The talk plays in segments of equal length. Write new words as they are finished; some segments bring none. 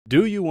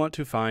Do you want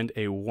to find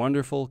a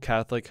wonderful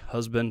Catholic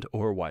husband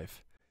or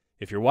wife?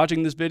 If you're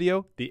watching this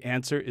video, the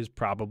answer is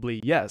probably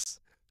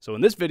yes. So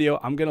in this video,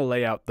 I'm going to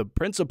lay out the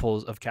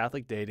principles of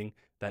Catholic dating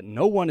that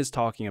no one is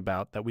talking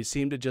about, that we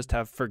seem to just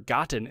have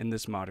forgotten in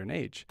this modern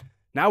age.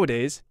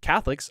 Nowadays,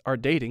 Catholics are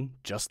dating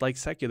just like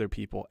secular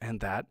people, and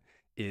that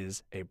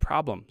is a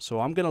problem.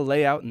 So I'm going to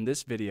lay out in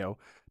this video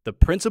the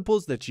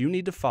principles that you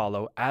need to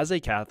follow as a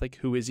Catholic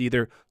who is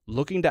either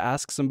looking to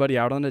ask somebody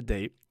out on a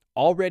date,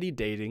 already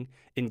dating,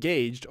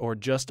 engaged, or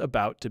just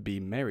about to be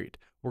married.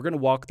 We're going to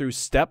walk through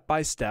step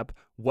by step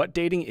what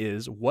dating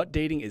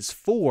is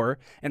for,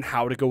 and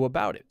how to go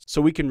about it.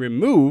 So we can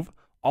remove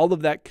all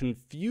of that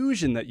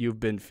confusion that you've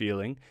been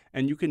feeling,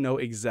 and you can know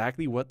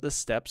exactly what the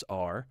steps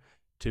are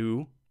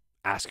to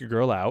ask a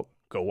girl out,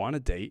 go on a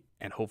date,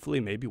 and hopefully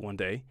maybe one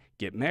day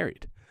get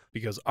married.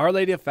 Because Our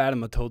Lady of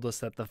Fatima told us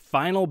that the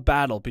final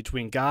battle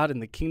between God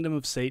and the kingdom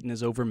of Satan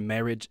is over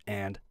marriage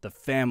and the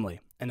family.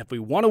 And if we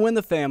want to win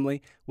the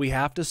family, we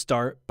have to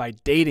start by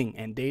dating,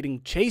 and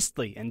dating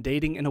chastely, and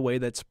dating in a way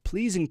that's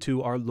pleasing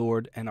to our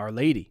Lord and Our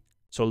Lady.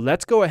 So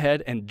let's go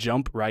ahead and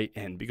jump right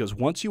in, because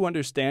once you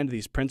understand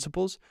these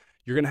principles,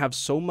 you're going to have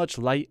so much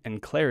light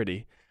and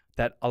clarity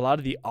that a lot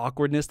of the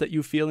awkwardness that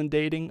you feel in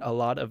dating, a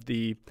lot of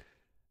the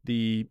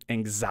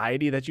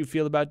anxiety that you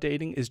feel about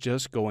dating is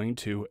just going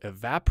to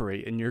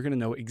evaporate, and you're going to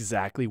know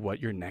exactly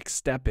what your next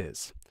step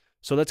is.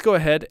 So let's go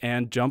ahead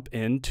and jump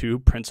into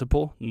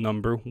principle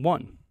number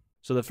 1.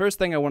 So the first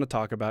thing I want to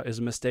talk about is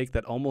a mistake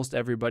that almost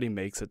everybody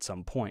makes at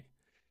some point.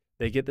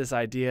 They get this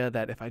idea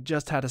that if I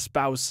just had a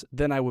spouse,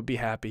 then I would be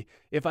happy.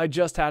 If I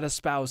just had a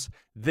spouse,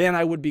 then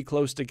I would be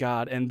close to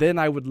God, and then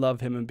I would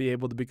love him and be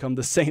able to become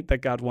the saint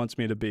that God wants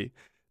me to be.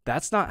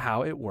 That's not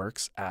how it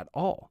works at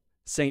all.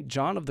 St.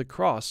 John of the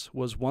Cross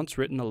was once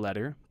written a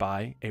letter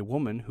by a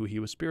woman who he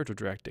was spiritual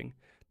directing.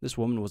 This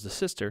woman was a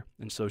sister,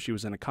 and so she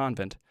was in a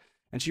convent.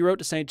 And she wrote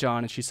to St.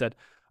 John, and she said,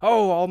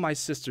 "Oh, all my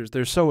sisters,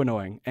 they're so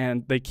annoying,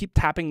 and they keep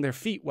tapping their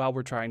feet while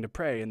we're trying to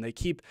pray, and they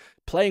keep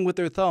playing with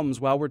their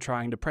thumbs while we're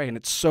trying to pray, and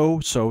it's so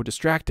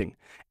distracting.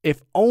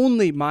 If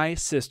only my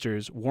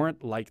sisters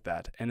weren't like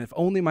that, and if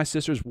only my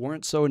sisters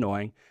weren't so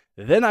annoying,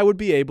 then I would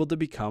be able to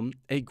become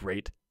a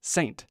great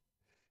saint."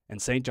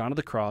 And St. John of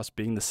the Cross,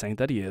 being the saint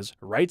that he is,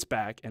 writes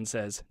back and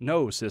says,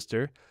 "No,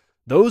 sister,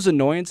 those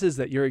annoyances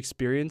that you're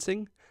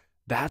experiencing,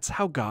 that's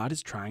how God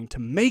is trying to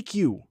make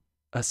you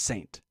a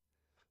saint.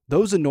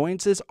 Those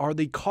annoyances are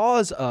the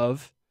cause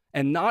of,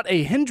 and not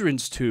a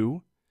hindrance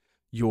to,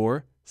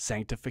 your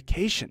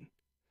sanctification."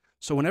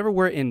 So whenever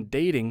we're in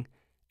dating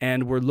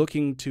and we're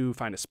looking to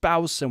find a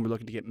spouse and we're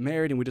looking to get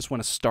married and we just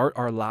want to start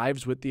our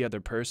lives with the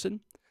other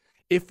person,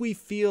 if we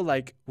feel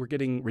like we're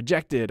getting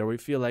rejected, or we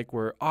feel like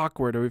we're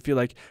awkward, or we feel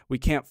like we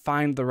can't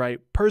find the right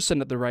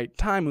person at the right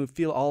time, and we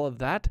feel all of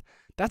that,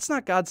 that's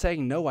not God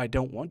saying, "No, I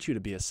don't want you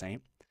to be a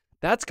saint."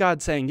 That's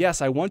God saying,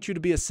 "Yes, I want you to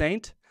be a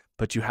saint,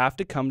 but you have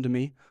to come to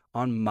me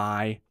on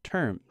my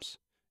terms.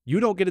 You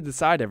don't get to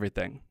decide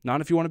everything,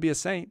 not if you want to be a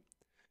saint.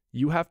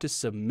 You have to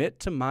submit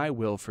to my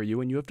will for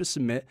you, and you have to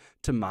submit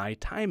to my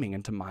timing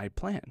and to my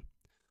plan."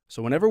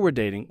 So whenever we're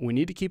dating, we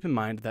need to keep in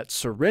mind that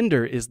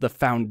surrender is the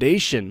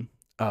foundation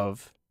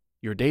of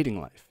your dating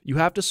life. You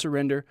have to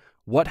surrender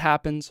what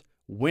happens,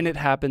 when it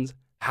happens,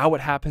 how it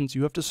happens.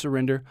 You have to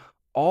surrender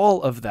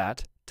all of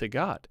that to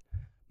God.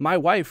 My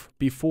wife,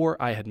 before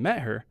I had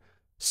met her,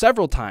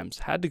 several times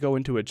had to go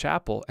into a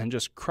chapel and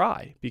just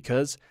cry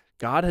because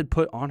God had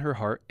put on her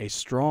heart a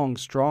strong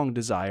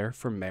desire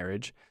for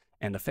marriage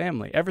and a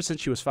family. Ever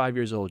since she was 5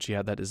 years old, she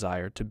had that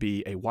desire to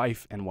be a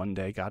wife and one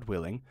day, God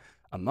willing,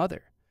 a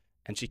mother.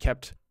 And she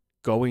kept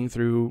going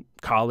through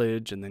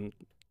college and then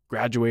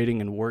graduating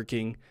and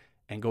working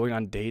and going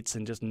on dates,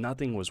 and just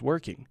nothing was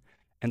working.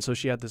 And so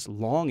she had this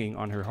longing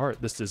on her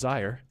heart, this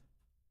desire.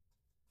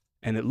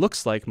 And it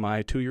looks like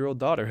my 2-year-old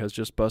daughter has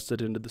just busted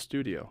into the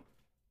studio.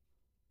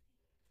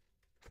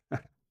 You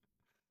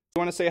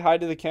want to say hi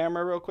to the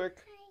camera real quick?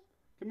 Hi.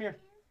 Come here.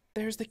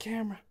 There's the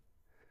camera.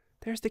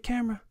 There's the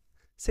camera.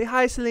 Say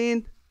hi,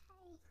 Celine.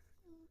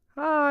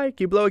 Hi.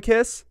 Can you blow a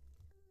kiss?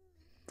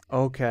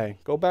 Okay.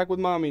 Go back with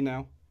mommy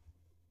now.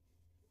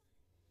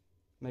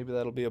 Maybe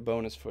that'll be a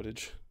bonus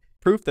footage.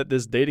 Proof that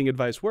this dating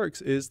advice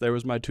works is there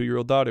was my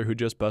 2-year-old daughter who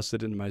just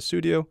busted into my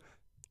studio.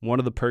 One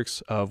of the perks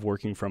of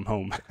working from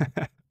home.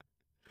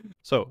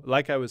 So,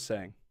 like I was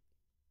saying,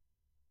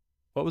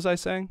 what was I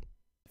saying?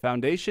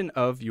 Foundation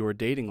of your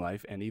dating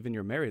life and even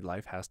your married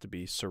life has to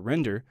be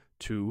surrender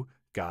to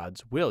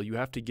God's will. You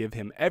have to give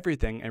him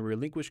everything and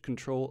relinquish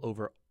control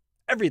over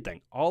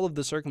everything, all of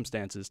the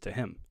circumstances, to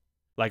him.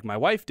 Like my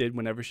wife did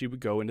whenever she would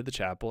go into the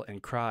chapel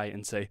and cry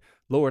and say,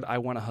 "Lord, I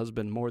want a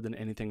husband more than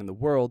anything in the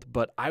world,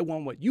 but I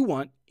want what you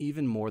want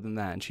even more than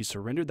that." And she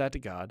surrendered that to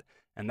God,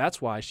 and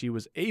that's why she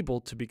was able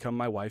to become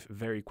my wife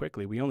very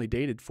quickly. We only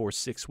dated for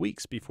 6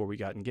 weeks before we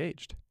got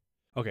engaged.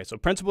 Okay, so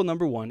principle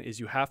number 1 is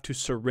you have to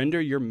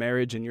surrender your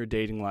marriage and your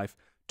dating life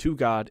to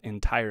God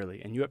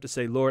entirely. And you have to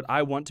say, "Lord,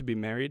 I want to be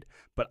married,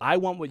 but I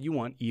want what you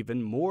want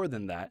even more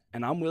than that.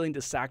 And I'm willing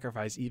to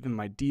sacrifice even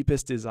my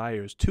deepest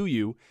desires to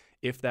you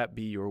if that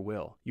be your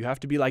will. You have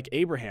to be like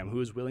Abraham, who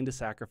was willing to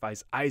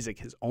sacrifice Isaac,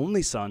 his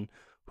only son,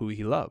 who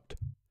he loved.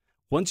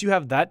 Once you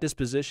have that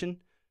disposition,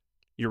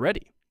 you're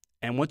ready.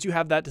 And once you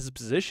have that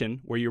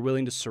disposition where you're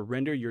willing to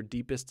surrender your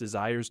deepest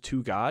desires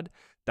to God,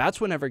 that's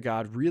whenever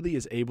God really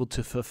is able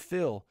to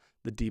fulfill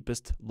the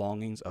deepest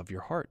longings of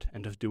your heart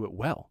and to do it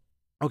well.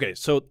 Okay,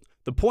 so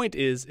the point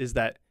is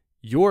that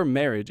your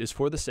marriage is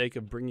for the sake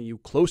of bringing you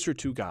closer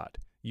to God.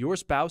 Your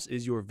spouse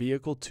is your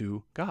vehicle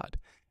to God.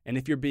 And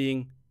if you're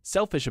being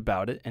selfish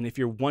about it, and if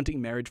you're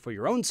wanting marriage for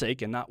your own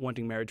sake and not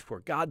wanting marriage for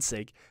God's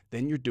sake,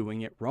 then you're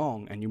doing it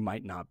wrong and you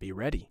might not be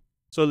ready.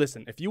 So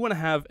listen, if you want to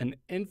have an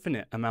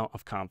infinite amount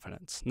of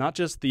confidence, not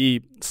just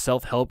the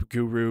self-help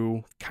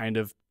guru kind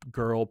of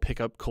girl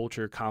pickup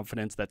culture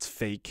confidence that's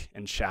fake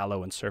and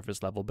shallow and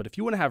surface level, but if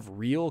you want to have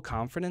real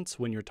confidence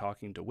when you're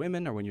talking to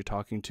women or when you're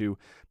talking to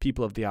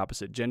people of the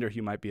opposite gender who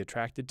you might be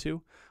attracted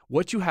to,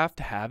 what you have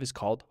to have is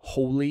called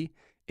holy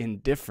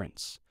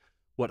indifference.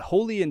 What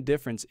holy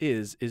indifference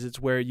is it's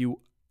where you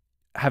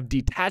have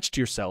detached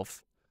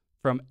yourself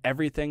from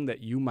everything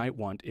that you might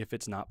want if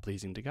it's not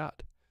pleasing to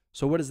God.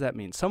 So what does that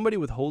mean? Somebody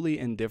with holy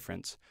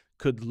indifference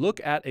could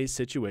look at a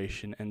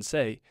situation and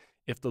say,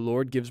 if the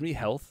Lord gives me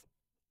health,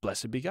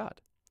 blessed be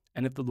God.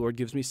 And if the Lord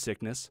gives me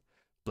sickness,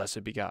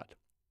 blessed be God.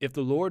 If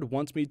the Lord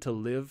wants me to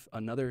live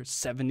another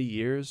 70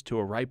 years to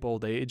a ripe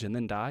old age and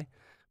then die,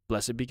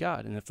 blessed be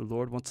God. And if the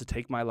Lord wants to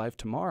take my life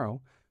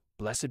tomorrow,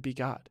 blessed be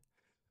God.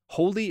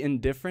 Holy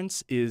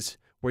indifference is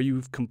where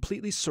you've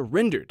completely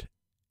surrendered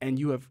and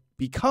you have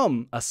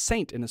become a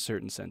saint in a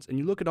certain sense. And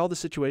you look at all the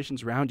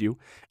situations around you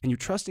and you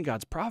trust in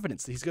God's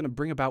providence that he's going to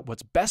bring about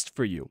what's best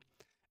for you.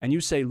 And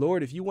you say,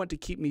 Lord, if you want to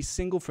keep me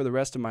single for the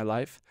rest of my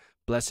life,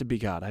 blessed be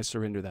God. I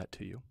surrender that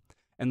to you.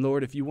 And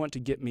Lord, if you want to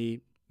get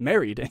me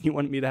married and you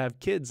want me to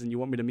have kids and you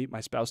want me to meet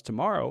my spouse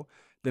tomorrow,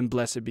 then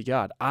blessed be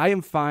God. I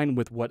am fine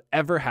with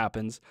whatever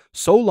happens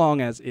so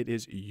long as it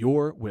is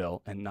your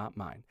will and not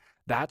mine.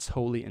 That's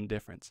holy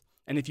indifference.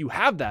 And if you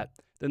have that,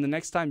 then the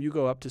next time you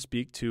go up to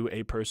speak to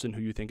a person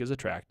who you think is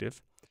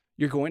attractive,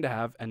 you're going to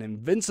have an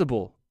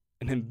invincible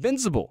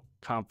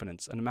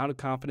confidence, an amount of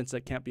confidence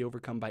that can't be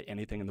overcome by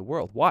anything in the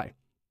world. Why?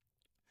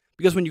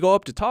 Because when you go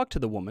up to talk to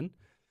the woman,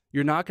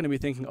 you're not going to be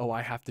thinking, oh,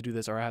 I have to do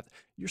this or I have to.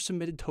 You're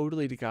submitted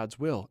totally to God's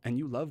will, and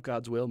you love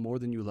God's will more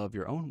than you love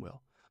your own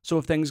will. So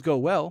if things go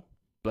well,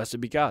 blessed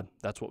be God.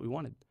 That's what we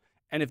wanted.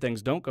 And if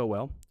things don't go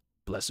well,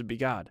 blessed be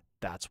God.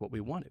 That's what we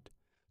wanted.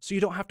 So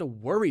you don't have to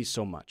worry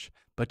so much,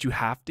 but you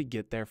have to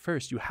get there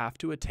first. You have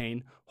to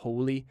attain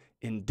holy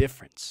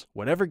indifference.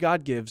 Whatever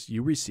God gives,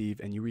 you receive,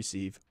 and you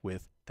receive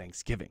with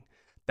thanksgiving.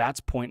 That's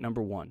point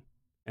number one.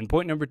 And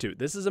point number two,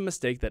 this is a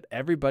mistake that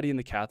everybody in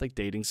the Catholic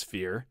dating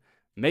sphere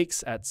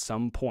makes at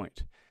some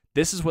point.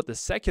 This is what the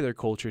secular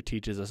culture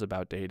teaches us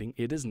about dating.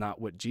 It is not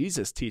what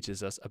Jesus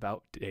teaches us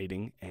about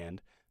dating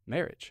and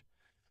marriage.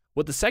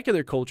 What the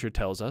secular culture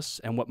tells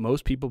us, and what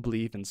most people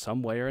believe in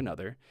some way or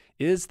another,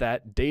 is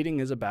that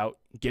dating is about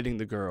getting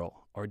the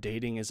girl, or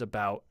dating is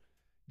about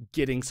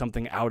getting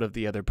something out of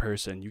the other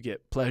person. You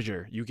get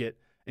pleasure, you get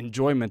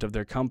enjoyment of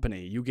their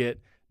company, you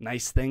get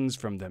nice things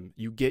from them,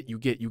 you get.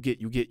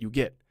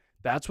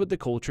 That's what the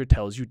culture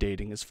tells you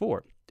dating is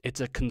for.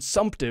 It's a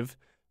consumptive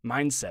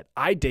mindset.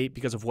 I date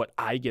because of what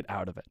I get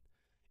out of it.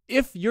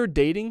 If you're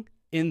dating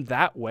in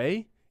that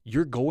way,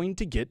 you're going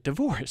to get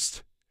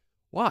divorced.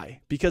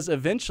 Why? Because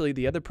eventually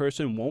the other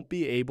person won't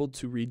be able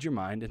to read your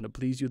mind and to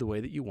please you the way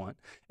that you want.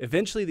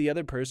 Eventually the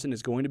other person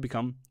is going to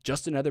become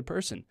just another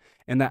person,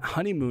 and that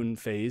honeymoon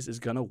phase is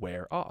going to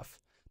wear off.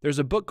 There's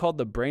a book called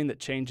The Brain That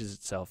Changes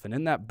Itself, and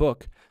in that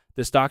book,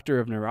 this doctor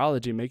of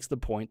neurology makes the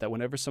point that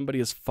whenever somebody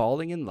is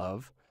falling in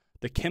love,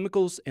 the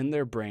chemicals in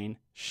their brain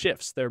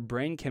shifts, their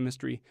brain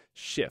chemistry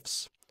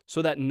shifts,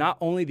 so that not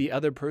only the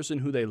other person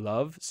who they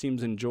love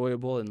seems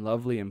enjoyable and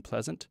lovely and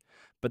pleasant,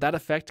 but that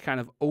effect kind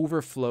of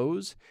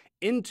overflows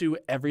into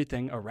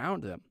everything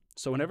around them.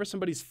 So whenever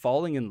somebody's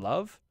falling in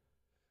love,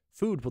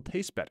 food will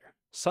taste better.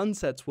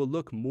 Sunsets will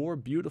look more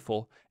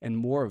beautiful and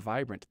more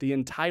vibrant. The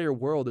entire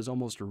world is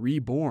almost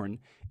reborn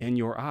in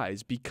your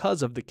eyes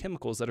because of the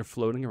chemicals that are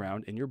floating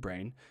around in your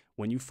brain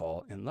when you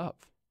fall in love.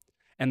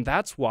 And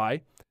that's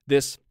why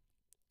this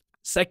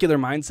secular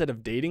mindset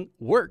of dating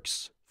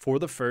works for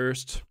the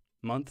first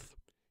month,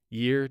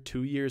 year,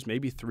 2 years,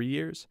 maybe 3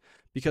 years,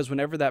 because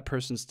whenever that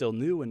person's still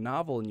new and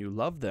novel and you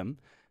love them,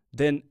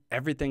 then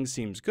everything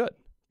seems good.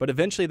 But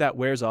eventually that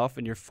wears off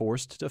and you're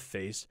forced to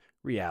face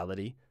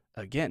reality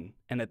again.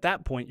 And at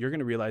that point, you're going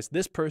to realize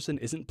this person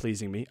isn't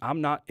pleasing me.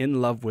 I'm not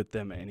in love with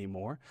them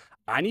anymore.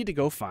 I need to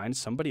go find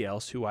somebody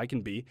else who I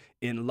can be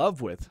in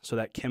love with so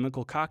that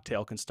chemical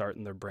cocktail can start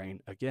in their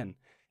brain again.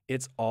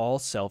 It's all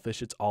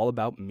selfish. It's all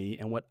about me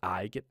and what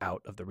I get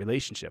out of the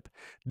relationship.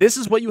 This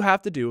is what you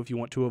have to do if you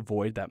want to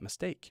avoid that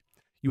mistake.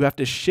 You have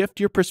to shift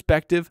your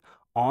perspective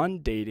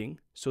on dating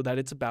so that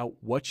it's about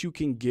what you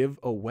can give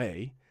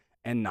away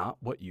and not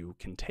what you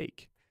can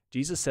take.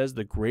 Jesus says,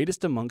 the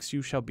greatest amongst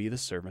you shall be the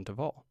servant of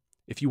all.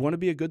 If you want to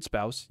be a good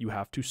spouse, you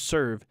have to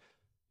serve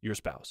your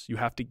spouse. You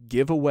have to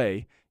give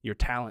away your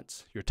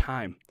talents, your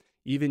time,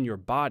 even your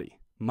body.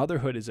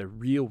 Motherhood is a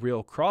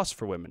real cross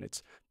for women.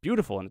 It's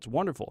beautiful and it's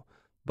wonderful,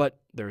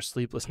 but there are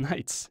sleepless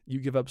nights. You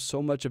give up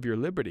so much of your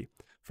liberty.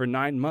 For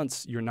 9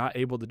 months, you're not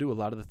able to do a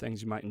lot of the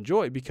things you might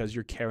enjoy because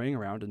you're carrying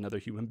around another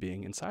human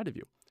being inside of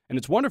you. And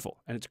it's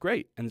wonderful and it's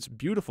great and it's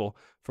beautiful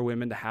for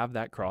women to have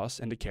that cross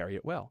and to carry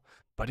it well.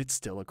 But it's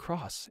still a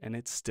cross and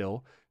it's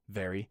still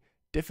very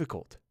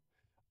difficult.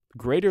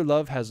 Greater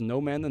love has no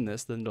man than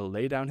this, than to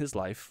lay down his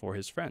life for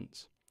his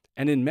friends.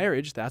 And in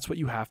marriage, that's what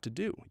you have to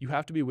do. You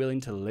have to be willing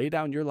to lay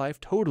down your life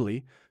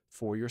totally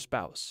for your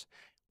spouse,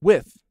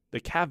 with the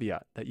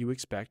caveat that you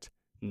expect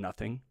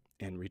nothing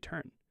in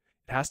return.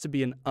 It has to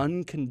be an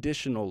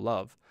unconditional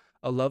love,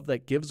 a love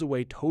that gives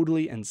away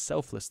totally and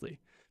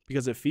selflessly.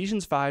 Because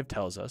Ephesians 5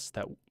 tells us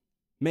that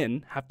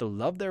men have to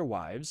love their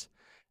wives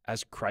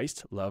as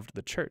Christ loved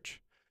the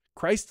church.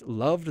 Christ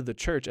loved the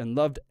church and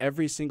loved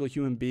every single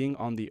human being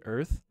on the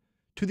earth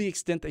to the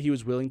extent that he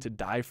was willing to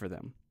die for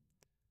them.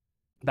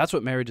 That's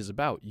what marriage is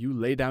about. You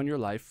lay down your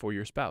life for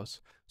your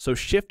spouse. So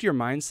shift your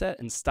mindset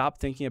and stop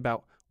thinking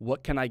about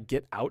what can I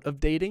get out of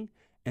dating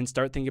and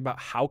start thinking about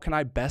how can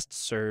I best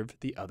serve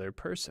the other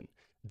person.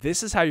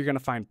 This is how you're going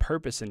to find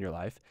purpose in your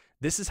life.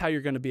 This is how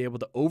you're going to be able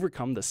to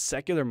overcome the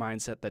secular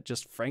mindset that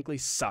just frankly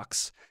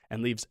sucks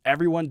and leaves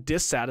everyone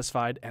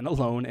dissatisfied and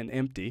alone and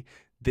empty.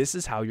 This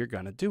is how you're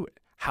going to do it.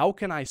 How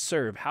can I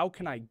serve? How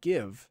can I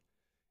give?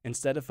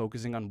 Instead of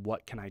focusing on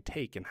what can I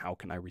take and how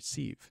can I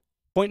receive.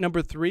 Point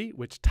number 3,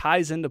 which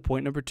ties into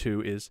point number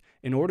 2, is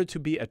in order to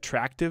be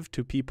attractive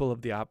to people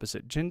of the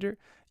opposite gender,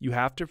 you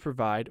have to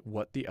provide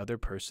what the other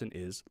person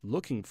is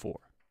looking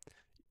for.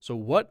 So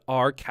what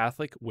are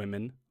Catholic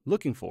women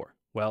looking for?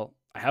 Well,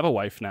 I have a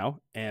wife now,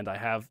 and I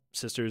have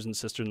sisters and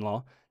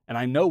sister-in-law, and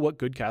I know what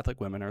good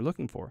Catholic women are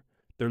looking for.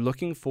 They're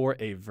looking for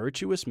a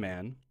virtuous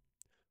man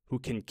who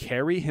can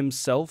carry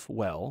himself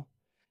well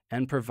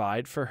and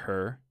provide for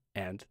her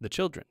and the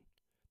children.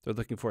 They're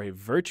looking for a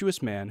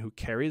virtuous man who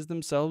carries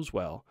themselves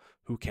well,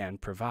 who can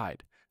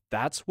provide.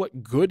 That's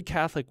what good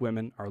Catholic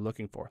women are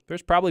looking for.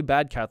 There's probably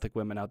bad Catholic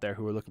women out there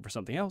who are looking for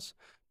something else,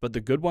 but the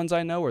good ones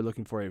I know are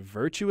looking for a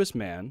virtuous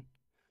man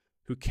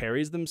who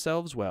carries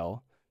themselves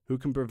well, who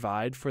can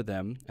provide for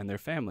them and their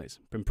families,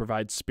 can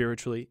provide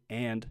spiritually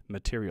and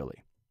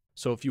materially.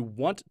 So if you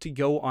want to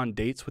go on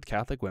dates with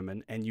Catholic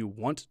women and you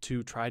want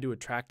to try to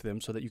attract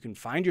them so that you can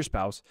find your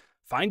spouse,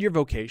 find your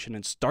vocation,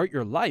 and start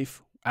your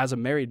life as a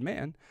married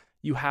man,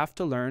 you have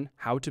to learn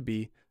how to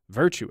be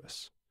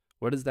virtuous.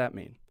 What does that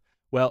mean?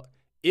 Well,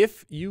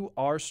 if you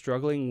are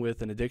struggling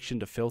with an addiction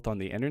to filth on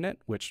the internet,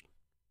 which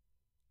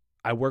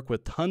I work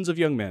with tons of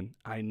young men,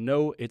 I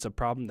know it's a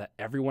problem that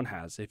everyone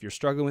has. If you're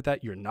struggling with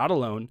that, you're not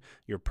alone.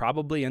 You're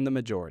probably in the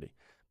majority.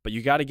 But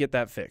you got to get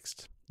that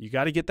fixed. You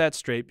got to get that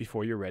straight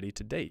before you're ready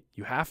to date.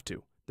 You have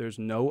to. There's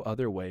no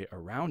other way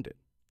around it.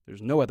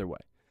 There's no other way.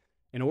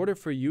 In order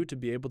for you to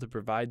be able to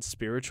provide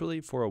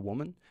spiritually for a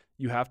woman,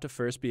 you have to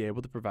first be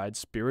able to provide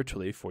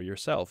spiritually for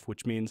yourself,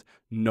 which means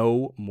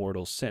no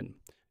mortal sin.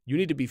 You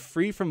need to be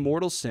free from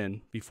mortal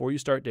sin before you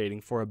start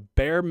dating for a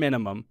bare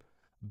minimum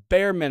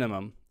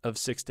of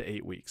 6 to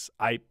 8 weeks.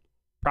 I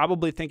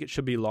probably think it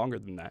should be longer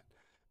than that,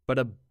 but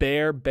a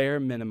bare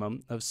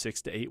minimum of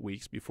 6 to 8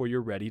 weeks before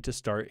you're ready to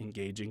start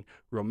engaging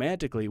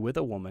romantically with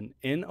a woman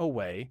in a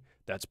way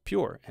that's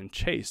pure and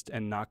chaste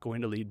and not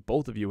going to lead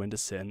both of you into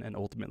sin and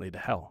ultimately to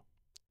hell.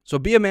 So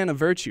be a man of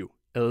virtue.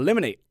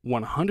 Eliminate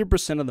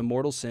 100% of the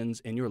mortal sins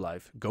in your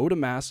life. Go to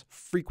Mass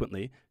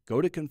frequently. Go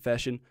to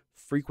confession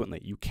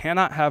frequently. You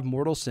cannot have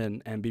mortal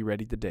sin and be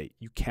ready to date.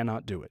 You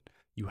cannot do it.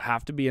 You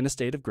have to be in a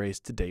state of grace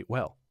to date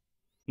well.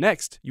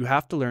 Next, you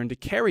have to learn to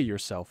carry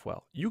yourself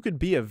well. You could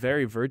be a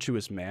very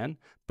virtuous man,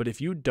 but if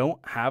you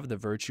don't have the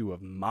virtue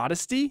of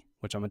modesty,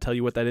 which I'm going to tell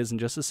you what that is in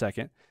just a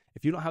second,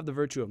 if you don't have the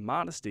virtue of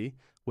modesty,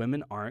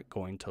 women aren't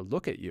going to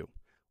look at you.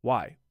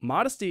 Why?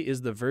 Modesty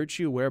is the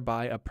virtue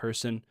whereby a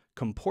person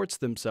comports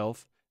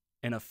themselves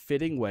in a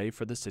fitting way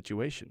for the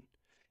situation.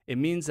 It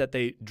means that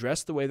they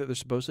dress the way that they're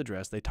supposed to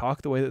dress, they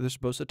talk the way that they're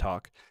supposed to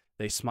talk,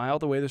 they smile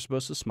the way they're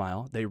supposed to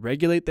smile, they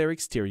regulate their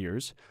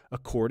exteriors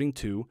according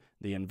to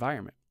the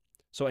environment.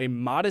 So a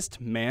modest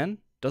man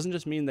doesn't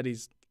just mean that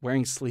he's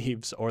wearing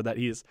sleeves or that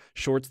he has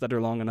shorts that are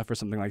long enough or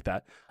something like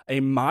that. A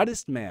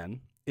modest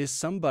man is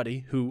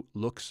somebody who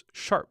looks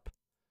sharp.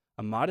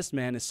 A modest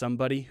man is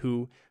somebody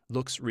who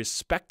looks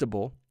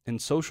respectable in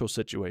social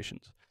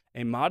situations.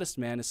 A modest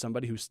man is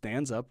somebody who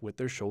stands up with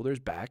their shoulders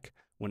back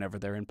whenever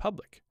they're in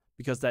public,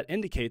 because that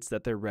indicates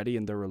that they're ready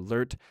and they're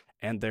alert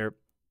and they're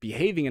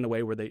behaving in a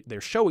way where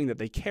they're showing that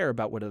they care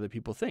about what other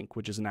people think,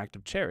 which is an act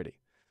of charity.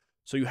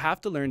 So you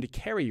have to learn to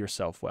carry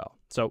yourself well.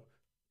 So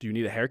do you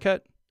need a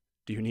haircut?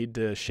 Do you need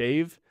to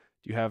shave?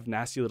 Do you have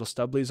nasty little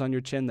stubblies on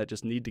your chin that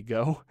just need to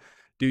go?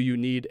 Do you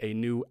need a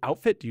new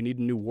outfit? Do you need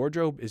a new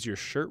wardrobe? Is your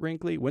shirt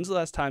wrinkly? When's the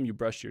last time you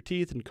brushed your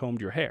teeth and combed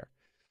your hair?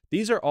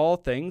 These are all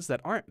things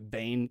that aren't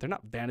vain. They're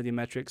not vanity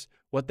metrics.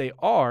 What they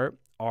are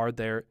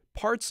they're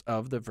parts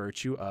of the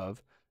virtue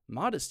of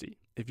modesty.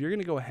 If you're going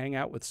to go hang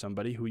out with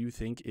somebody who you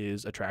think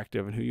is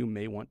attractive and who you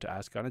may want to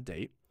ask on a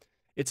date,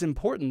 it's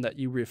important that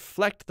you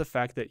reflect the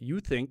fact that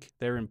you think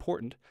they're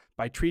important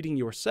by treating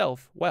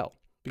yourself well.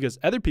 Because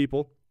other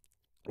people,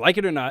 like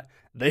it or not,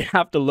 they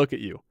have to look at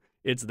you.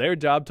 It's their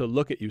job to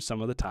look at you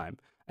some of the time.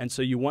 And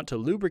so you want to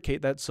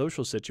lubricate that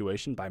social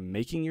situation by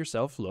making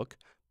yourself look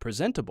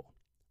presentable,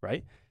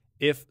 right?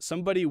 If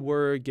somebody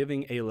were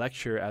giving a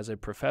lecture as a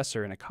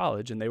professor in a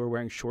college and they were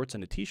wearing shorts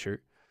and a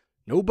t-shirt,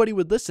 nobody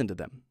would listen to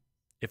them.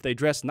 If they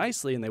dress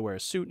nicely and they wear a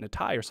suit and a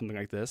tie or something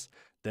like this,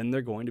 then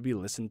they're going to be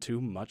listened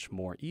to much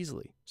more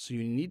easily. So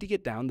you need to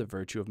get down the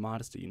virtue of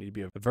modesty. You need to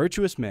be a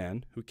virtuous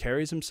man who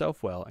carries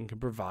himself well and can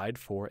provide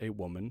for a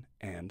woman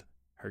and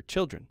her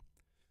children.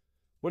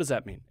 What does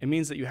that mean? It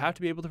means that you have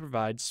to be able to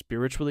provide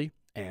spiritually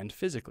and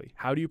physically.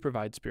 How do you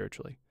provide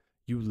spiritually?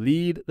 You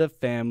lead the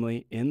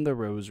family in the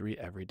rosary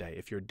every day.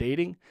 If you're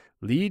dating,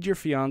 lead your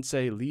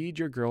fiance, lead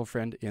your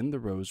girlfriend in the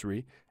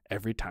rosary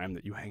every time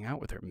that you hang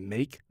out with her.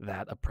 Make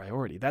that a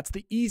priority. That's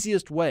the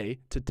easiest way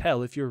to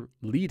tell if you're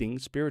leading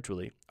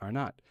spiritually or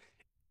not.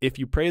 If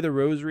you pray the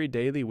rosary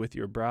daily with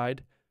your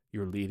bride,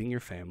 you're leading your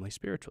family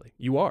spiritually.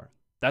 You are.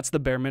 That's the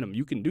bare minimum.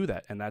 You can do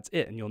that, and that's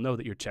it. And you'll know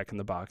that you're checking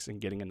the box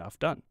and getting enough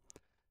done.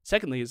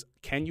 Secondly is,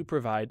 can you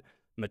provide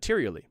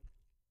materially?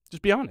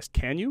 Just be honest.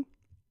 Can you?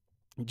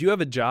 Do you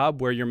have a job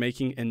where you're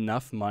making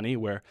enough money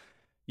where,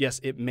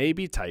 yes, it may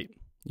be tight.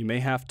 You may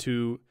have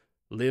to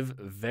live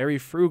very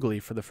frugally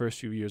for the first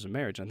few years of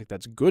marriage. I think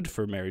that's good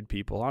for married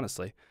people,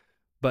 honestly.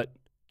 But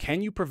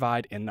can you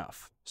provide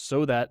enough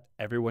so that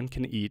everyone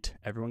can eat,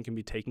 everyone can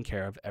be taken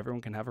care of,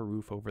 everyone can have a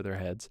roof over their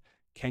heads?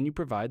 Can you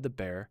provide the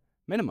bare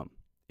minimum?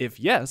 If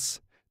yes,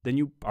 then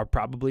you are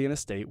probably in a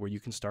state where you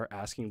can start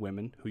asking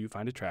women who you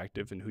find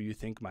attractive and who you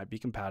think might be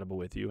compatible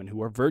with you and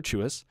who are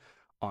virtuous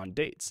on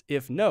dates.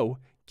 If no,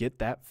 get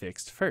that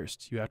fixed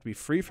first. You have to be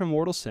free from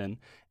mortal sin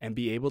and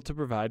be able to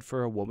provide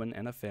for a woman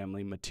and a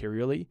family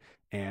materially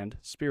and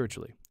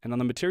spiritually. And on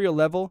the material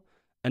level,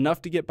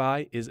 enough to get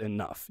by is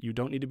enough. You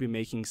don't need to be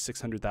making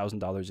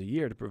 $600,000 a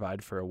year to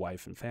provide for a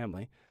wife and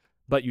family,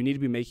 but you need to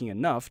be making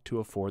enough to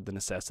afford the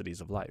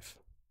necessities of life.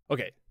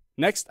 Okay,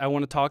 next I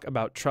want to talk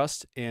about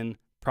trust in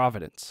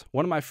providence.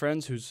 One of my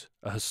friends who's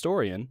a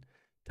historian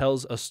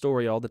tells a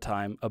story all the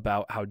time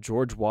about how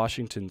George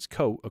Washington's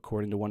coat,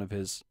 according to one of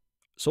his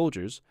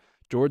soldiers,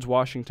 George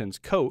Washington's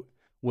coat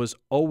was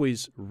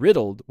always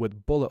riddled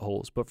with bullet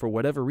holes, but for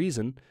whatever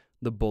reason,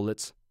 the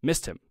bullets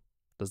missed him.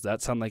 Does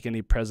that sound like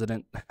any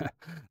president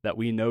that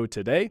we know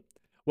today?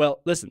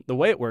 Well, listen, the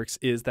way it works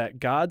is that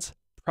God's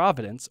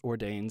providence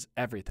ordains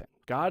everything.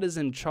 God is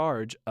in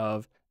charge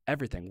of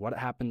everything, what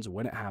happens,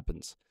 when it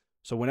happens.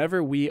 So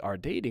whenever we are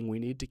dating, we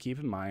need to keep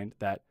in mind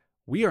that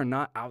we are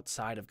not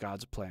outside of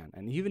God's plan.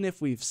 And even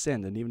if we've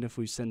sinned, and even if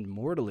we've sinned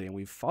mortally and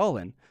we've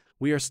fallen,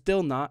 we are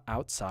still not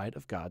outside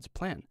of God's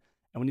plan.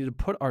 And we need to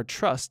put our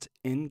trust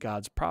in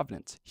God's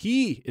providence.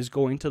 He is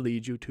going to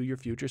lead you to your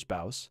future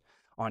spouse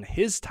on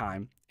his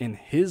time, in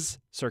his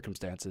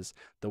circumstances,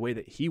 the way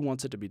that he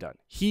wants it to be done.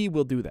 He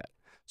will do that.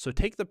 So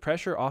take the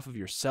pressure off of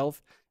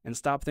yourself and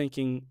stop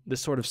thinking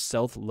this sort of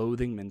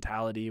self-loathing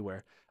mentality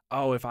where,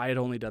 oh, if I had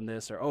only done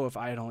this, or oh, if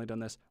I had only done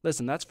this.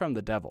 Listen, that's from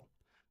the devil.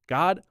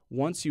 God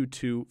wants you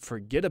to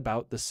forget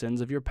about the sins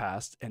of your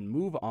past and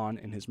move on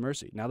in his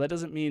mercy. Now, that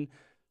doesn't mean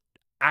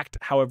act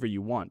however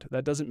you want.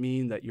 That doesn't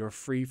mean that you're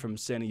free from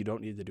sin and you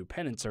don't need to do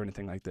penance or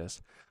anything like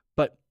this.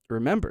 But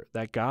remember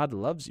that God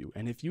loves you.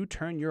 And if you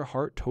turn your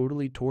heart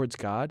totally towards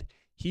God,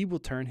 he will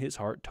turn his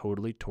heart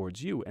totally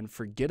towards you and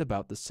forget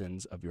about the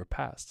sins of your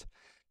past.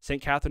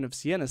 St. Catherine of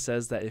Siena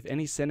says that if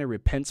any sinner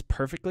repents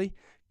perfectly,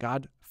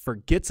 God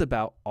forgets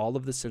about all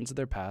of the sins of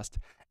their past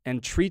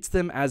and treats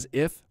them as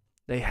if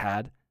they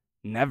had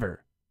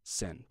never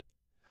sinned.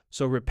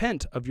 So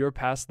repent of your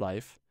past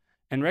life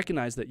and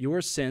recognize that your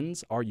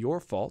sins are your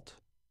fault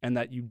and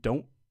that you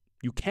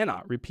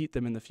cannot repeat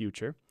them in the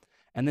future,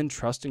 and then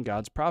trust in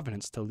God's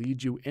providence to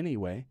lead you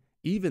anyway,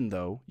 even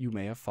though you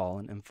may have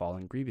fallen and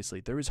fallen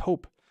grievously. There is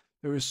hope.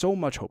 There is so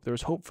much hope. There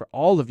is hope for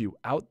all of you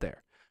out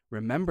there.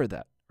 Remember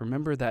that.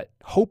 Remember that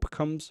hope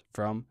comes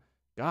from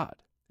God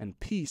and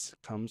peace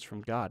comes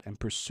from God, and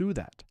pursue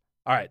that.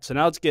 All right, so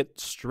now let's get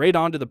straight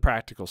on to the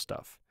practical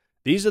stuff.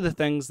 These are the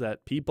things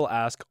that people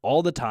ask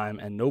all the time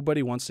and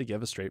nobody wants to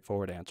give a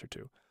straightforward answer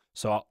to.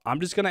 So I'm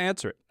just going to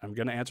answer it. I'm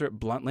going to answer it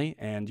bluntly,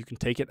 and you can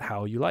take it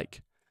how you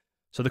like.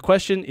 So the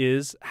question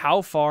is,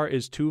 how far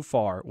is too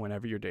far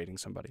whenever you're dating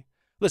somebody?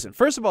 Listen,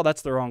 first of all,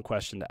 that's the wrong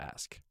question to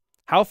ask.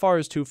 How far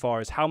is too far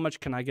is how much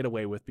can I get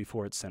away with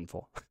before it's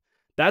sinful?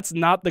 That's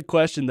not the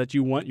question that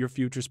you want your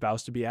future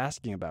spouse to be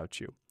asking about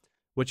you.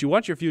 What you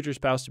want your future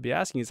spouse to be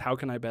asking is, how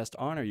can I best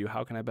honor you?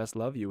 How can I best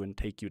love you and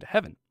take you to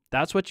heaven?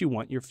 That's what you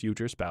want your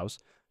future spouse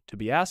to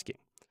be asking.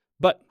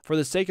 But for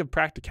the sake of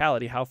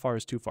practicality, how far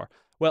is too far?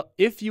 Well,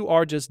 if you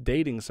are just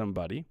dating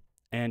somebody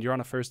and you're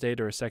on a first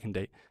date or a second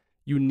date,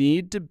 you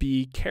need to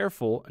be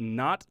careful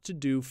not to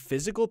do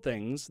physical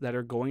things that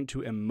are going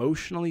to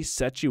emotionally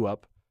set you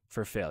up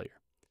for failure.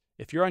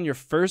 If you're on your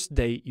first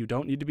date, you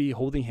don't need to be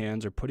holding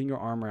hands or putting your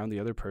arm around the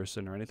other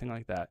person or anything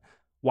like that.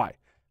 Why?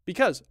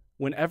 Because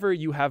whenever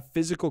you have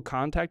physical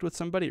contact with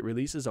somebody, it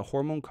releases a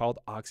hormone called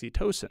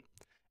oxytocin.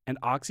 And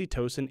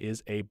oxytocin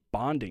is a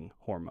bonding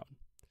hormone.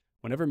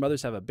 Whenever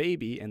mothers have a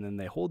baby and then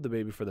they hold the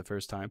baby for the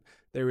first time,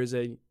 there is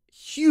a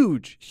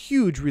huge,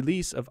 huge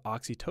release of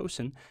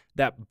oxytocin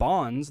that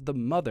bonds the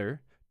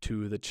mother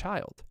to the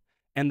child.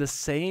 And the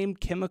same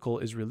chemical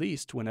is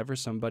released whenever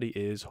somebody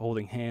is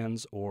holding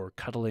hands or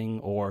cuddling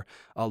or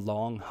a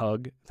long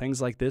hug.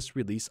 Things like this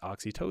release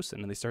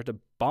oxytocin, and they start to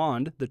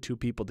bond the two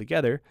people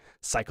together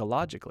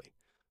psychologically.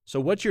 So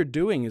what you're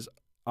doing is,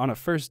 on a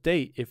first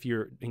date, if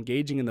you're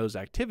engaging in those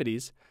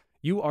activities,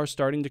 you are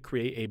starting to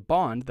create a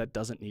bond that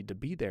doesn't need to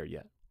be there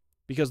yet.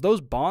 Because those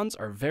bonds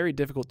are very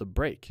difficult to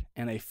break,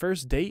 and a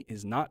first date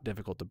is not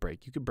difficult to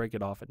break. You can break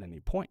it off at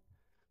any point.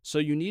 So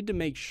you need to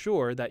make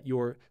sure that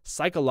your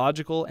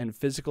psychological and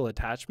physical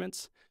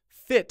attachments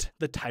fit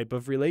the type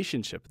of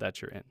relationship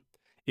that you're in.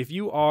 If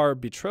you are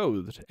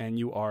betrothed and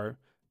you are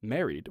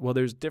married, well,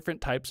 there's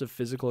different types of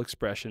physical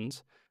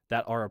expressions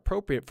that are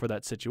appropriate for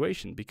that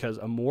situation, because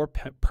a more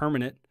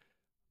permanent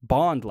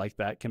bond like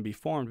that can be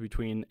formed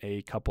between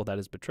a couple that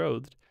is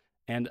betrothed,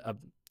 and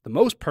the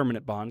most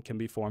permanent bond can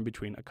be formed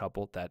between a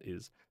couple that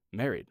is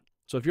married.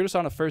 So if you're just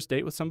on a first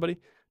date with somebody,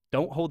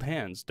 don't hold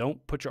hands.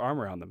 Don't put your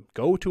arm around them.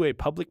 Go to a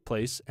public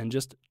place and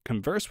just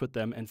converse with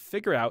them and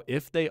figure out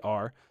if they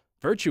are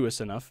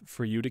virtuous enough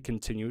for you to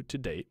continue to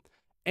date,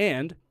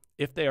 and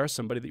if they are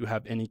somebody that you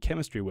have any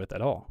chemistry with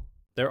at all.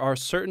 There are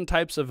certain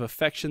types of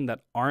affection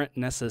that aren't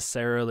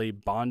necessarily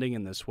bonding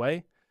in this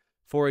way.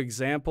 For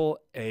example,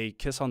 a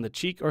kiss on the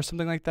cheek or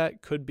something like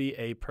that could be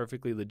a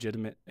perfectly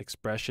legitimate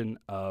expression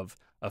of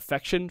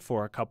affection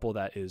for a couple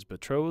that is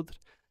betrothed.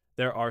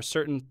 There are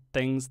certain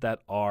things that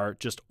are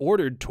just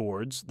ordered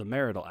towards the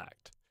marital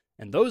act,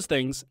 and those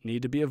things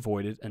need to be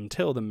avoided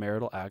until the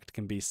marital act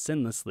can be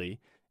sinlessly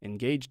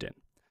engaged in.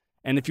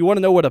 And if you want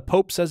to know what a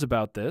pope says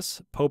about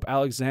this, Pope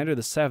Alexander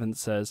VII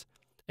says,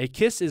 "A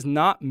kiss is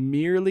not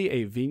merely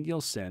a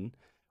venial sin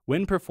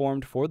when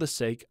performed for the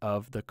sake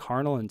of the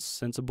carnal and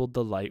sensible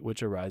delight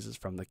which arises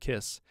from the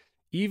kiss,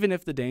 even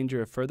if the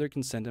danger of further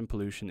consent and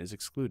pollution is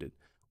excluded."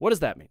 What does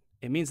that mean?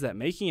 It means that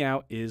making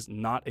out is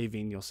not a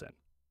venial sin.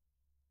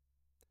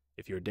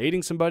 If you're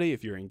dating somebody,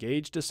 if you're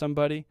engaged to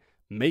somebody,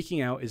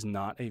 making out is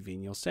not a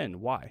venial sin.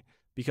 Why?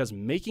 Because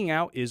making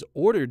out is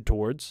ordered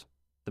towards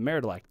the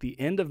marital act. The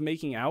end of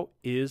making out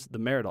is the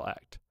marital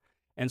act.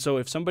 And so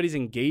if somebody's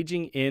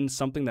engaging in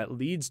something that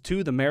leads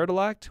to the marital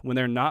act, when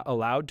they're not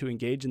allowed to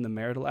engage in the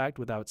marital act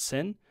without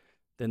sin,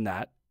 then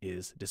that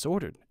is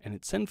disordered and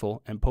it's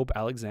sinful. And Pope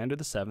Alexander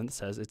VII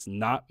says it's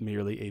not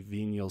merely a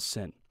venial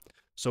sin.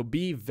 So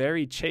be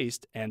very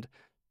chaste and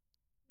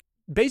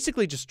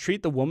basically just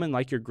treat the woman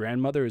like your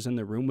grandmother is in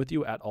the room with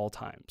you at all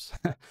times.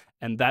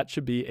 And that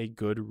should be a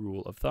good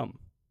rule of thumb,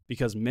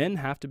 because men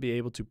have to be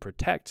able to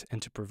protect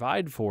and to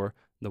provide for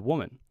the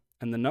woman.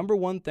 And the number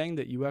one thing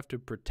that you have to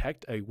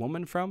protect a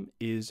woman from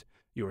is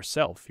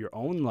yourself, your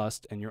own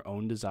lust and your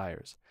own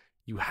desires.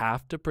 You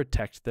have to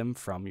protect them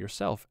from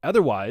yourself.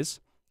 Otherwise,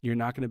 you're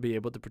not going to be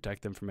able to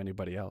protect them from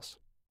anybody else.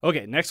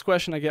 Okay, next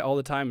question I get all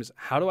the time is,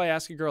 how do I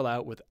ask a girl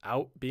out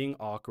without being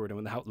awkward and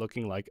without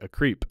looking like a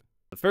creep?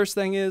 The first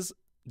thing is,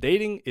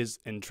 dating is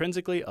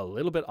intrinsically a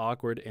little bit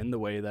awkward in the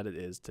way that it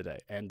is today.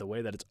 And the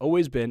way that it's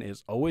always been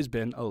is always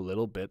been a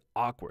little bit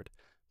awkward.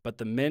 But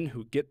the men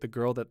who get the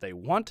girl that they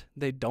want,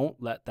 they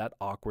don't let that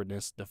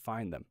awkwardness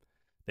define them.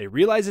 They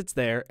realize it's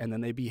there, and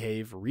then they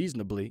behave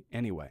reasonably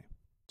anyway.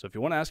 So if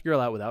you want to ask a girl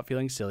out without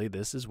feeling silly,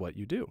 this is what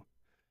you do.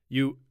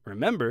 You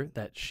remember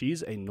that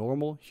she's a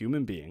normal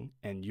human being,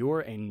 and you're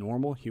a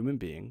normal human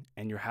being,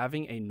 and you're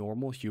having a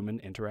normal human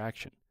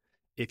interaction.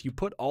 If you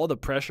put all the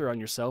pressure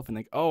on yourself and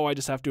think, oh, I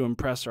just have to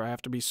impress her, I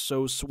have to be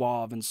so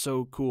suave and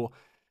so cool.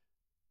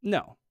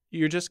 No,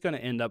 you're just going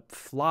to end up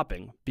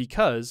flopping,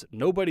 because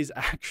nobody's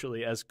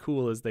actually as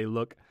cool as they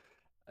look.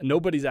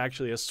 Nobody's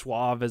actually as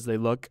suave as they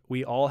look.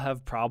 We all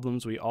have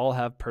problems. We all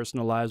have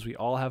personal lives. We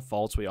all have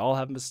faults. We all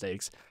have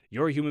mistakes.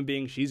 You're a human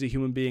being. She's a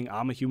human being.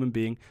 I'm a human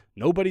being.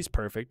 Nobody's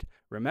perfect.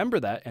 Remember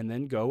that, and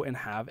then go and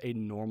have a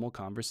normal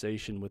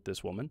conversation with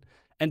this woman.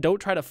 And don't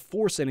try to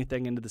force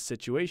anything into the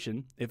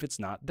situation if it's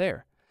not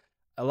there.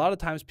 A lot of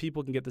times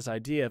people can get this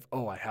idea of,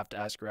 oh, I have to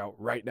ask her out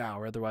right now,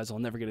 or otherwise I'll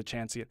never get a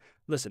chance to get.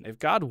 Listen, if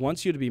God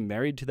wants you to be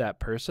married to that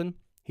person,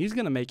 he's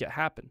going to make it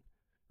happen.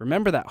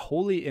 Remember that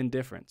holy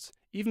indifference.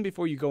 Even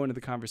before you go into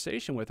the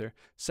conversation with her,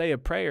 say a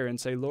prayer and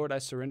say, Lord, I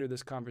surrender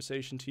this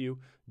conversation to you.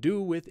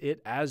 Do with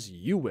it as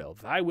you will.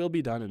 Thy will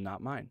be done and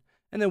not mine.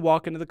 And then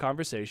walk into the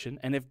conversation.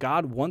 And if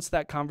God wants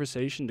that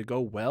conversation to go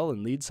well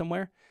and lead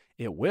somewhere,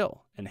 it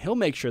will. And he'll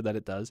make sure that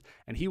it does.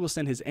 And he will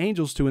send his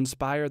angels to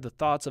inspire the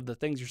thoughts of the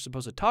things you're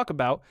supposed to talk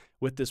about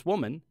with this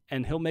woman.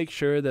 And he'll make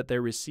sure that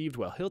they're received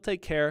well. He'll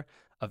take care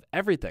of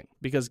everything,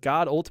 because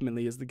God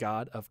ultimately is the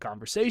God of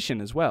conversation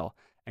as well.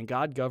 And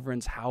God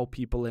governs how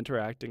people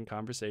interact in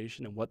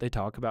conversation and what they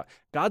talk about.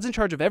 God's in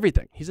charge of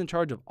everything. He's in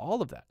charge of all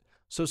of that.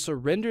 So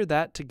surrender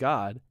that to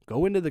God,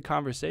 go into the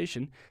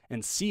conversation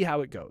and see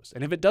how it goes.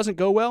 And if it doesn't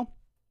go well,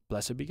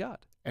 blessed be God.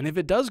 And if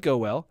it does go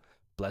well,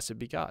 blessed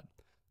be God.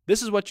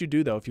 This is what you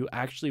do, though, if you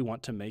actually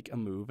want to make a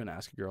move and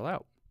ask a girl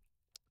out.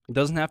 It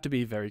doesn't have to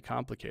be very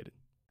complicated.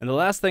 And the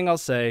last thing I'll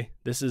say,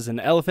 this is an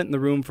elephant in the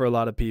room for a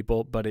lot of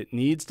people, but it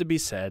needs to be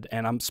said,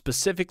 and I'm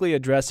specifically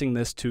addressing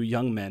this to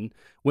young men.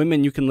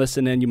 Women, you can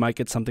listen in, you might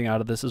get something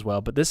out of this as well,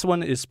 but this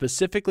one is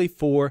specifically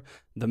for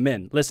the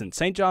men. Listen,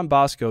 St. John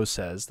Bosco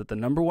says that the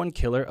number one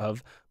killer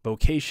of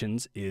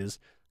vocations is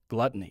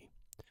gluttony.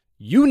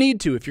 You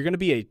need to, if you're going to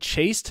be a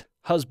chaste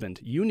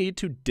husband, you need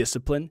to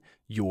discipline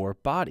your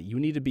body. You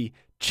need to be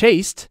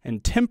chaste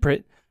and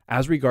temperate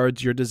as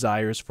regards your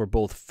desires for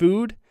both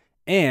food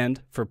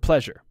and for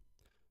pleasure.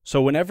 So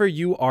whenever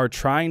you are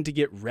trying to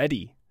get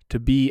ready to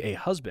be a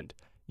husband,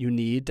 you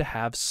need to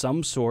have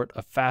some sort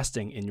of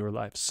fasting in your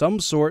life, some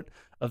sort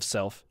of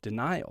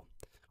self-denial.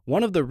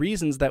 One of the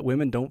reasons that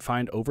women don't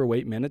find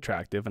overweight men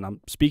attractive, and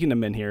I'm speaking to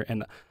men here,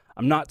 and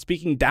I'm not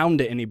speaking down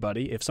to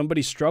anybody. If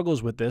somebody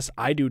struggles with this,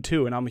 I do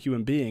too, and I'm a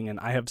human being,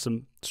 and I have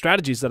some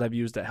strategies that I've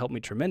used that help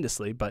me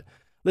tremendously. But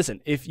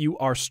listen, if you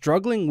are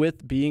struggling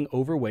with being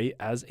overweight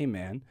as a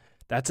man,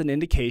 that's an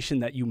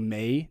indication that you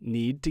may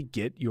need to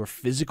get your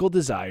physical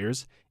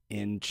desires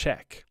in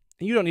check.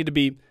 And you don't need to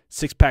be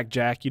six-pack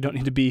Jack. You don't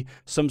need to be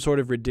some sort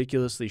of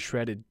ridiculously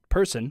shredded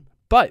person,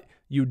 but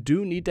you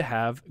do need to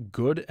have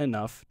good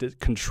enough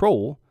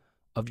control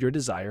of your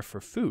desire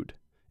for food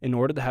in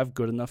order to have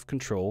good enough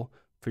control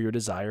for your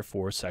desire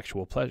for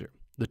sexual pleasure.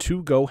 The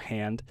two go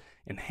hand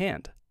in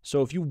hand.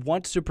 So if you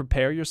want to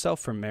prepare yourself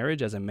for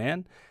marriage as a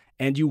man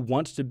and you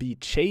want to be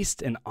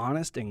chaste and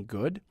honest and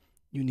good,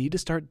 you need to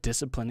start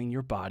disciplining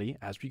your body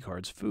as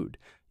regards food.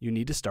 You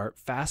need to start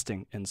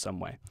fasting in some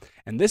way.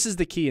 And this is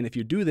the key. And if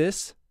you do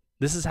this,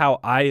 this is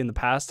how I in the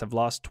past have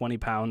lost 20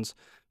 pounds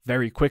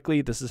very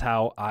quickly. This is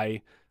how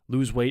I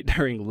lose weight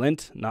during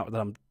Lent. Not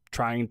that I'm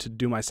trying to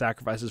do my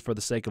sacrifices for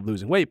the sake of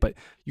losing weight, but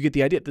you get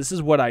the idea. This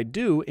is what I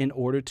do in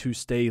order to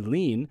stay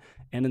lean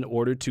and in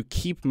order to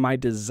keep my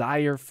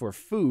desire for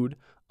food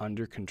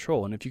under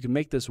control. And if you can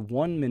make this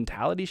one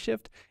mentality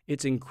shift,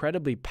 it's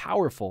incredibly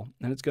powerful,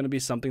 and it's going to be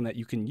something that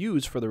you can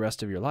use for the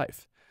rest of your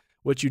life.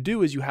 What you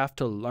do is you have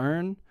to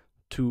learn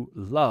to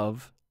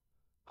love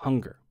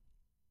hunger.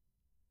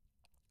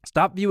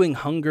 Stop viewing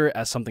hunger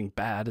as something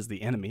bad, as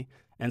the enemy,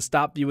 and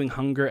stop viewing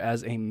hunger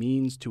as a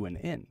means to an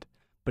end.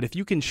 But if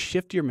you can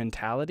shift your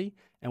mentality,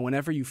 and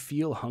whenever you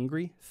feel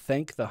hungry,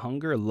 thank the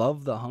hunger,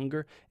 love the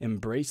hunger,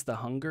 embrace the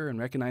hunger, and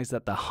recognize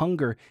that the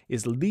hunger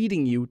is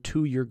leading you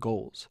to your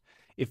goals.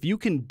 If you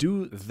can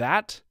do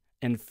that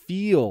and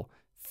feel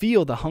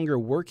the hunger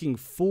working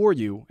for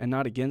you and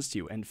not against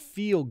you, and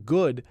feel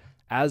good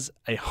as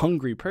a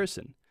hungry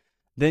person,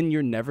 then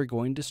you're never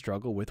going to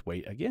struggle with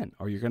weight again,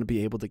 or you're going to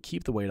be able to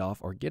keep the weight off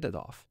or get it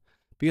off.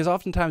 Because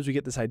oftentimes we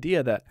get this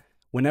idea that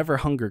whenever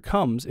hunger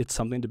comes, it's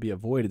something to be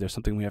avoided. There's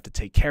something we have to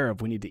take care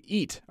of. We need to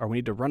eat, or we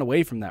need to run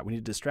away from that. We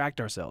need to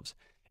distract ourselves.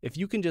 If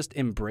you can just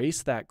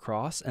embrace that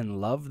cross and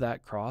love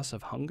that cross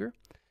of hunger,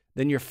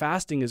 then your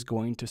fasting is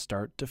going to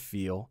start to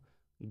feel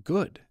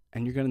good.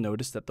 And you're going to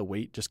notice that the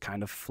weight just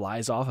kind of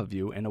flies off of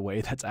you in a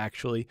way that's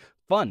actually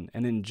fun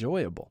and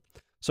enjoyable.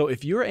 So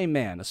if you're a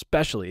man,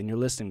 especially, and you're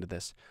listening to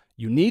this,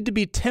 you need to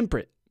be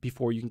temperate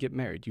before you can get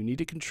married. You need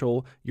to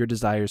control your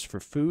desires for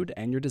food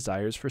and your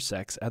desires for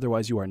sex.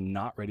 Otherwise, you are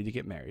not ready to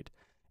get married.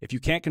 If you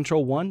can't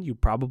control one, you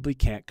probably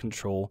can't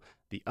control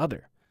the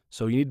other.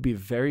 So you need to be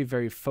very,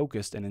 very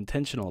focused and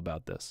intentional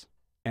about this.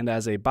 And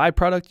as a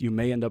byproduct, you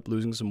may end up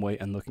losing some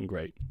weight and looking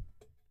great,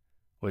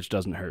 which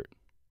doesn't hurt.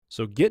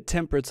 So get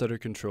temperates under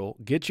control,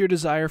 get your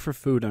desire for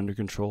food under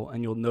control,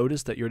 and you'll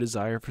notice that your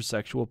desire for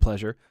sexual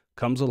pleasure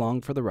comes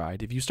along for the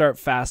ride. If you start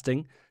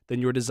fasting, then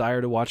your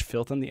desire to watch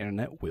filth on the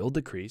internet will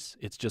decrease.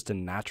 It's just a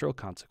natural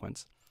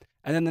consequence.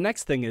 And then the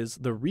next thing is,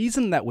 the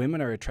reason that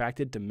women are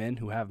attracted to men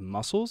who have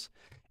muscles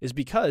is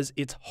because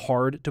it's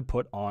hard to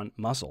put on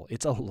muscle.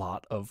 It's a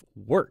lot of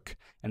work,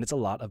 and it's a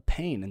lot of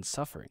pain and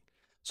suffering.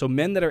 So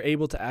men that are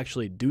able to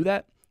actually do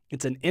that,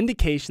 it's an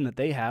indication that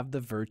they have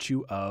the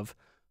virtue of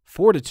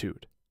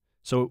fortitude.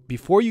 So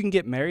before you can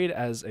get married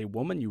as a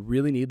woman, you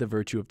really need the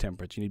virtue of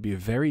temperance. You need to be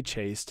very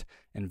chaste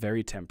and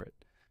very temperate.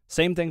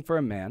 Same thing for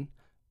a man.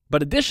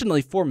 But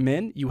additionally, for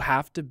men, you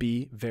have to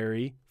be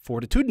very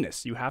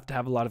fortitudinous. You have to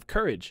have a lot of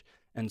courage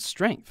and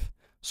strength.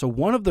 So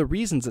one of the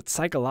reasons that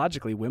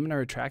psychologically women are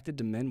attracted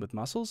to men with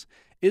muscles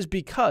is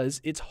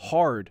because it's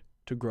hard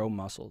to grow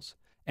muscles.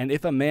 And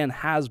if a man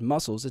has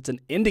muscles, it's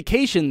an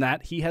indication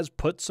that he has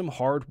put some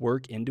hard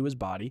work into his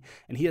body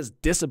and he has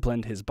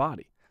disciplined his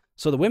body.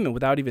 So the women,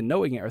 without even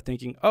knowing it, are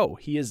thinking, oh,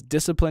 he is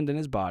disciplined in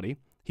his body.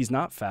 He's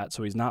not fat,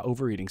 so he's not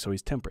overeating, so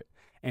he's temperate.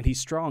 And he's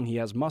strong, he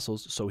has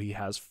muscles, so he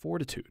has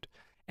fortitude.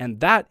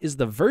 And that is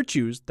the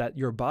virtues that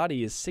your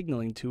body is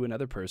signaling to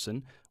another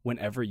person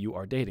whenever you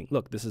are dating.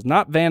 Look, this is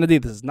not vanity.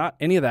 This is not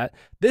any of that.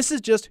 This is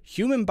just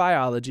human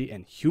biology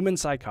and human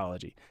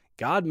psychology.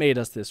 God made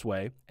us this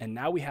way, and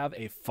now we have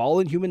a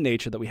fallen human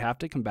nature that we have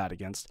to combat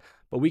against.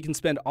 But we can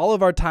spend all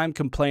of our time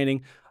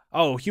complaining,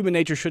 oh, human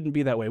nature shouldn't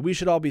be that way. We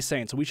should all be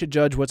saints, so we should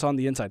judge what's on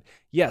the inside.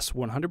 Yes,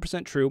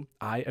 100% true.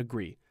 I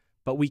agree.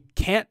 But we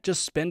can't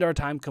just spend our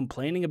time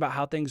complaining about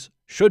how things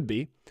should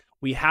be.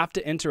 We have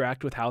to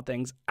interact with how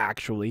things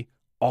actually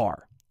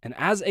are. And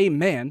as a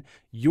man,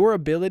 your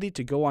ability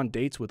to go on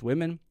dates with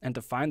women and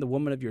to find the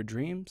woman of your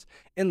dreams,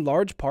 in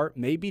large part,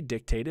 may be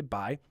dictated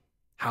by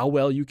how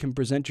well you can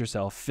present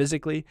yourself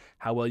physically,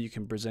 how well you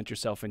can present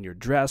yourself in your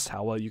dress,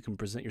 how well you can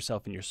present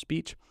yourself in your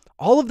speech.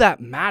 All of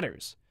that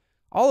matters.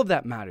 All of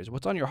that matters.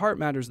 What's on your heart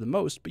matters the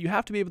most, but you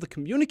have to be able to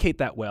communicate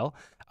that well.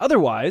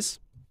 Otherwise,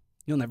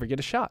 you'll never get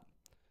a shot.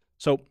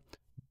 So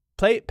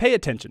pay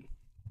attention.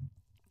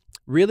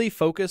 Really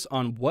focus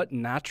on what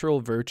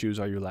natural virtues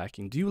are you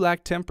lacking. Do you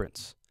lack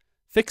temperance?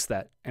 Fix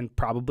that, and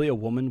probably a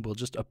woman will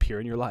just appear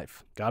in your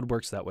life. God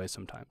works that way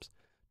sometimes.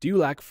 Do you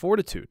lack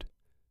fortitude?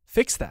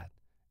 Fix that,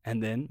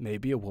 and then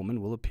maybe a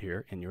woman will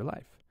appear in your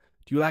life.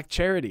 Do you lack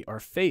charity or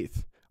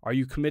faith? Are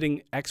you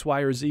committing X, Y,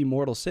 or Z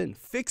mortal sin?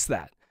 Fix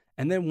that,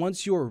 and then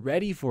once you're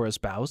ready for a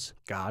spouse,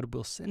 God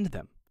will send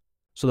them.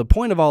 So the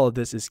point of all of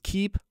this is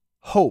keep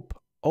hope.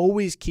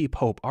 Always keep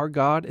hope. Our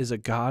God is a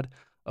God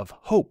of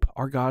hope.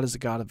 Our God is a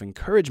God of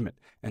encouragement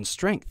and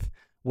strength.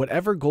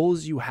 Whatever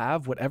goals you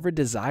have, whatever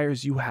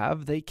desires you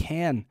have, they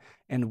can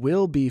and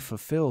will be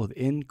fulfilled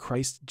in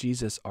Christ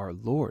Jesus our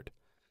Lord.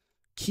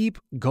 Keep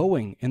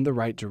going in the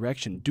right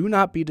direction. Do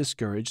not be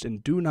discouraged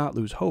and do not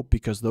lose hope,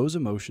 because those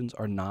emotions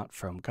are not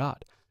from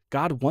God.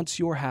 God wants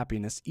your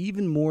happiness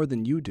even more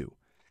than you do,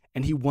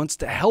 and he wants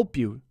to help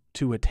you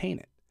to attain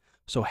it.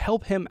 So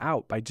help him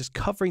out by just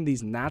covering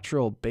these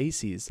natural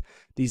bases,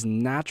 these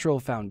natural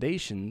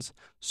foundations,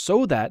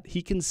 so that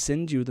he can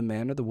send you the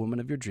man or the woman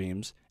of your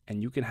dreams,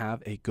 and you can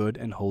have a good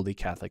and holy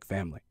Catholic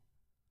family.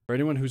 For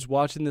anyone who's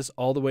watching this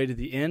all the way to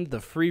the end,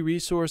 the free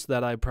resource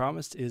that I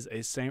promised is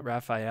a St.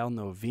 Raphael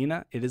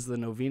novena. It is the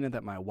novena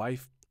that my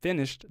wife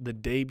finished the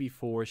day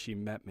before she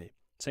met me.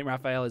 St.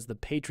 Raphael is the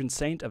patron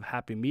saint of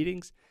happy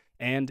meetings,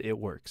 and it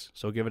works.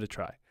 So give it a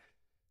try.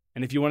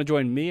 And if you want to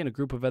join me and a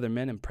group of other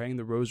men in praying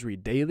the rosary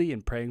daily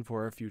and praying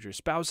for our future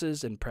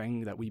spouses and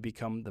praying that we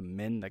become the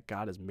men that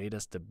God has made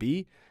us to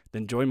be,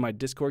 then join my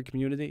Discord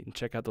community and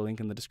check out the link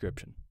in the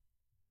description.